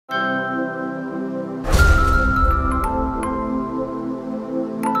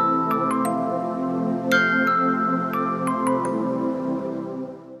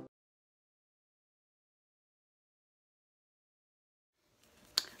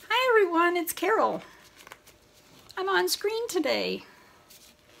It's Carol. I'm on screen today,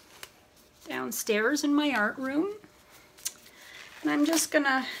 downstairs in my art room, and I'm just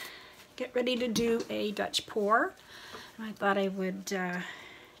gonna get ready to do a Dutch pour. And I thought I would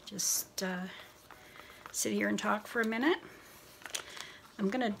just sit here and talk for a minute. I'm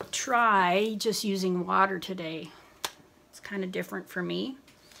gonna try just using water today. It's kind of different for me.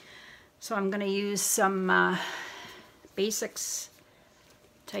 So I'm gonna use some Basics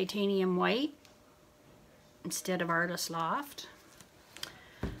titanium white instead of Artist Loft,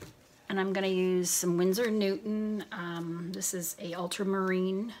 and I'm going to use some Winsor & Newton. This is a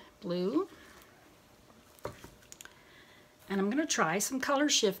ultramarine blue, and I'm going to try some color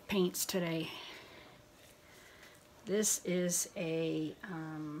shift paints today. This is a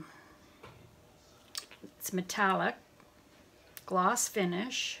it's metallic gloss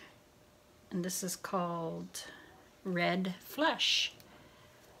finish, and this is called Red Flash.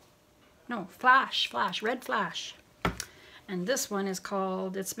 No, Red Flash. And this one is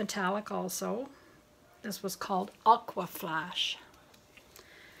called, it's metallic also. This was called Aqua Flash.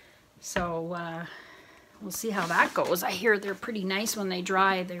 So we'll see how that goes. I hear they're pretty nice when they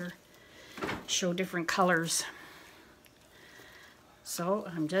dry. They show different colors. So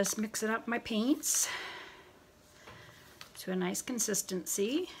I'm just mixing up my paints to a nice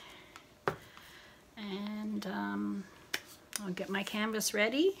consistency. And I'll get my canvas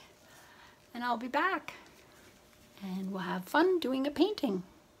ready, and I'll be back, and we'll have fun doing a painting.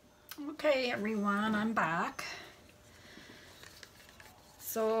 Okay everyone, I'm back.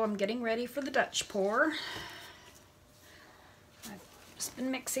 So I'm getting ready for the Dutch pour. I've just been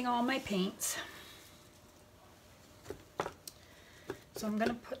mixing all my paints. So I'm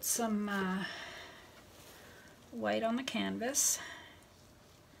gonna put some white on the canvas.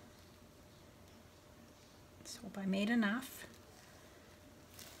 Let's hope I made enough.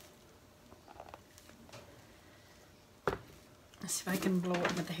 Let's see if I can blow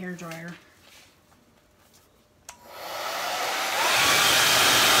it with the hairdryer.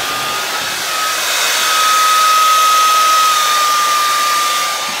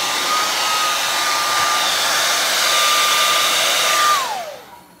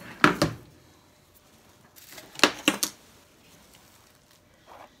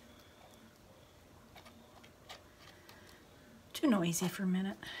 Too noisy for a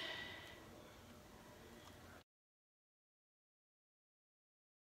minute.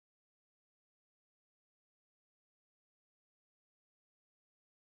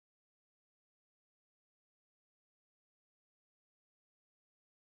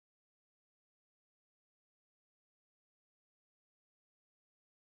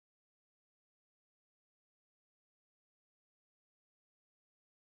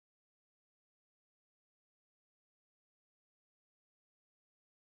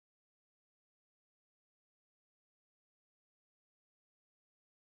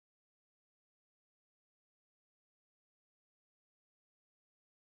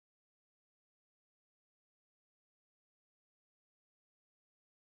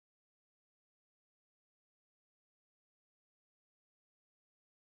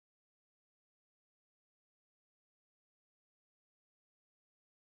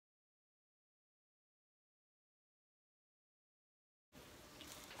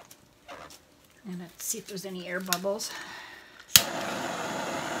 And let's see if there's any air bubbles.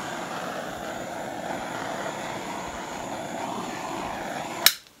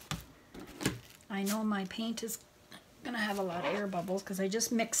 I know my paint is gonna have a lot of air bubbles because I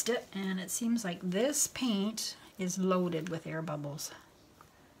just mixed it, and it seems like this paint is loaded with air bubbles.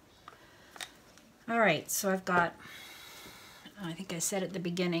 Alright, so I've got, I think I said at the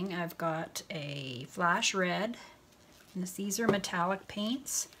beginning, I've got a flash red, and these are metallic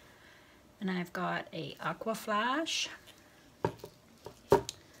paints. And I've got a aqua flash,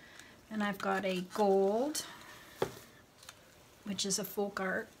 and I've got a gold, which is a folk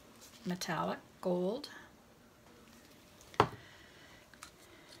art metallic gold,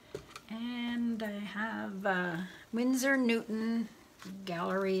 and I have Winsor & Newton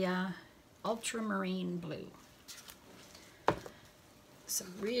Galleria ultramarine blue. So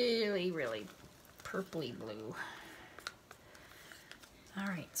really, really purpley blue.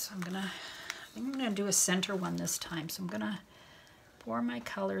 Alright, so I think I'm gonna do a center one this time. So I'm gonna pour my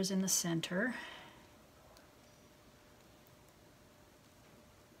colors in the center.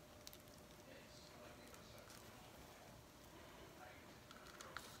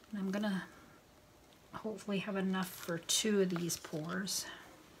 And I'm gonna hopefully have enough for 2 of these pours.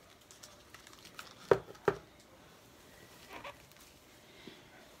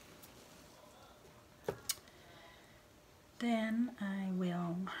 Then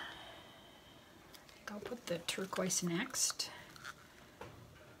I'll put the turquoise next.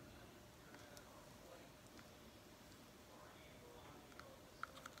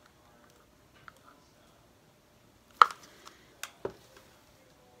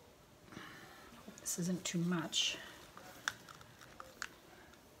 This isn't too much.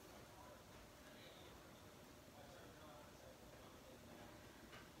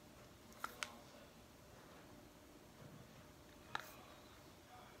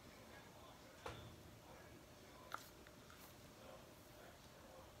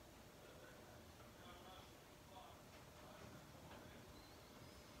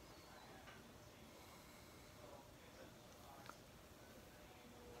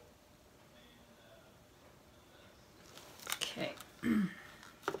 Okay.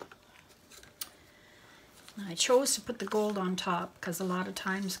 I chose to put the gold on top because a lot of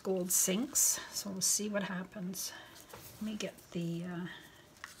times gold sinks, so we'll see what happens. Let me get the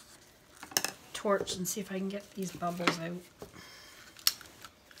torch and see if I can get these bubbles out.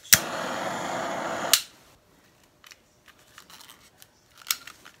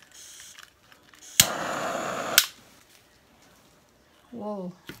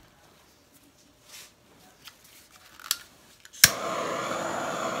 Whoa.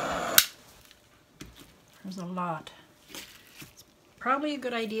 There's a lot. It's probably a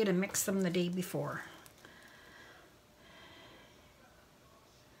good idea to mix them the day before.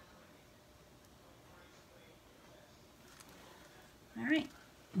 All right,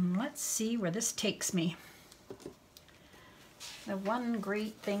 and let's see where this takes me. The one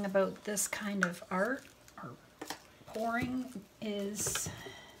great thing about this kind of art or pouring is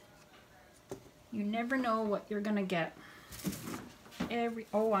you never know what you're gonna get.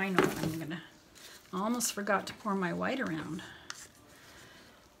 Oh, I know what I'm gonna. I almost forgot to pour my white around.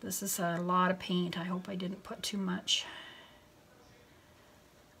 This is a lot of paint. I hope I didn't put too much.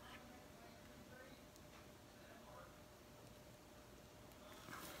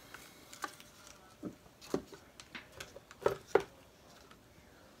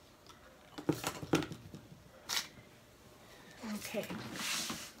 Okay.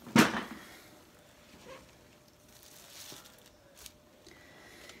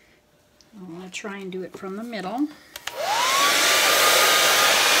 I'm going to try and do it from the middle.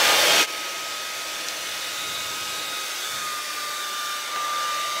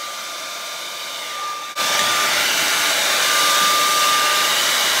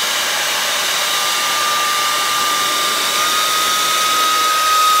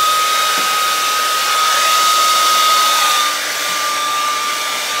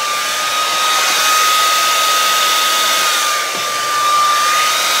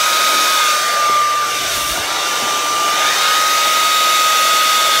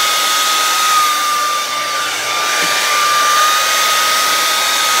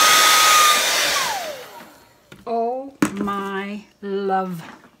 Love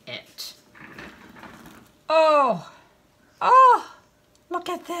it. Oh, look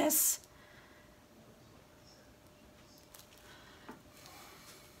at this.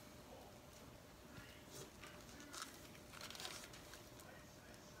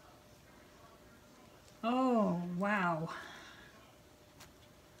 Oh, wow.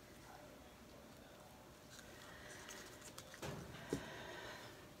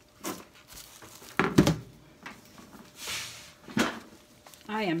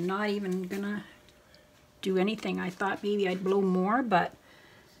 I am not even gonna do anything. I thought maybe I'd blow more, but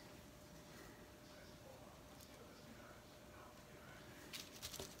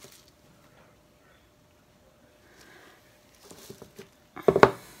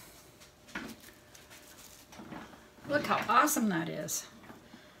look how awesome that is.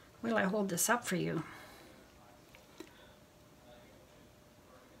 Will I hold this up for you?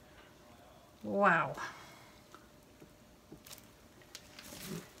 Wow.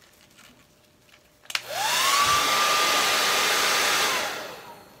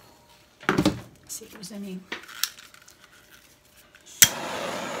 See if there's any.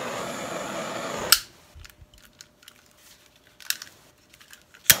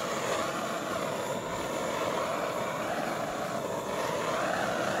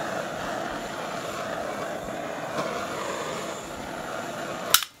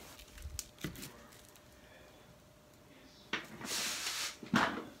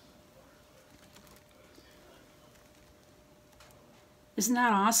 Isn't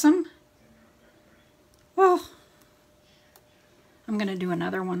that awesome? Oh, I'm going to do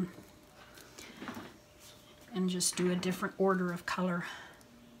another one and just do a different order of color.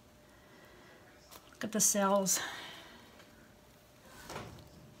 Look at the cells.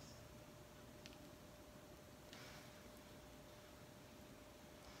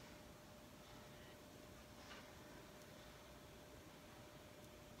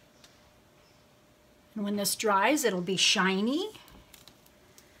 And when this dries, it'll be shiny.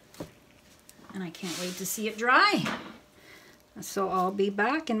 And I can't wait to see it dry. So I'll be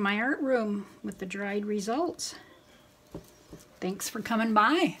back in my art room with the dried results. Thanks for coming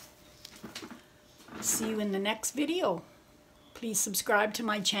by. See you in the next video. Please subscribe to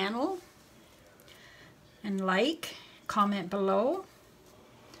my channel and like, comment below.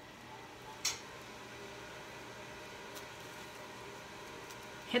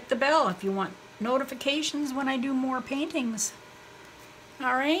 Hit the bell if you want notifications when I do more paintings.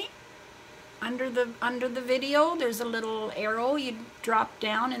 All right? Under the video, there's a little arrow. You drop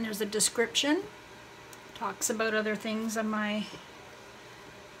down and there's a description. Talks about other things on my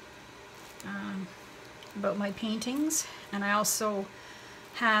about my paintings. And I also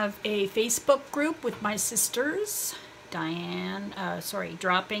have a Facebook group with my sisters, Dianne,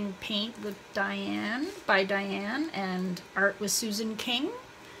 Dropping Paint with Dianne by Dianne and Art with Susan King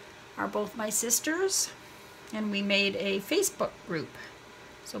are both my sisters, and we made a Facebook group.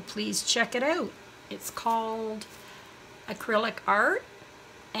 So please check it out. It's called Acrylic Art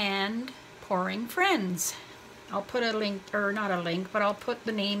and Pouring Friends. I'll put a link, or not a link, but I'll put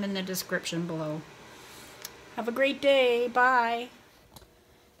the name in the description below. Have a great day. Bye.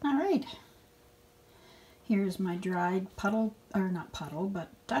 All right. Here's my dried puddle, or not puddle, but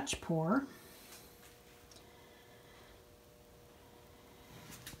Dutch pour.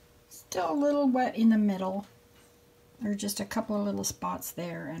 Still a little wet in the middle. There's just a couple of little spots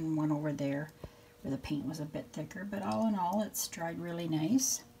there and one over there where the paint was a bit thicker, but all in all it's dried really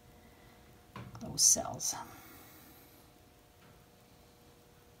nice. Those cells.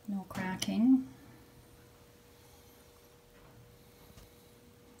 No cracking.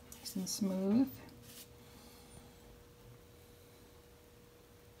 Nice and smooth.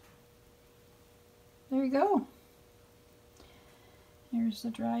 There you go. Here's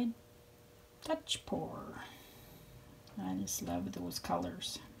the dried Dutch pour. I just love those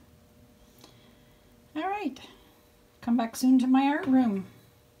colors. All right. Come back soon to my art room.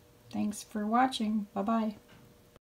 Thanks for watching. Bye-bye.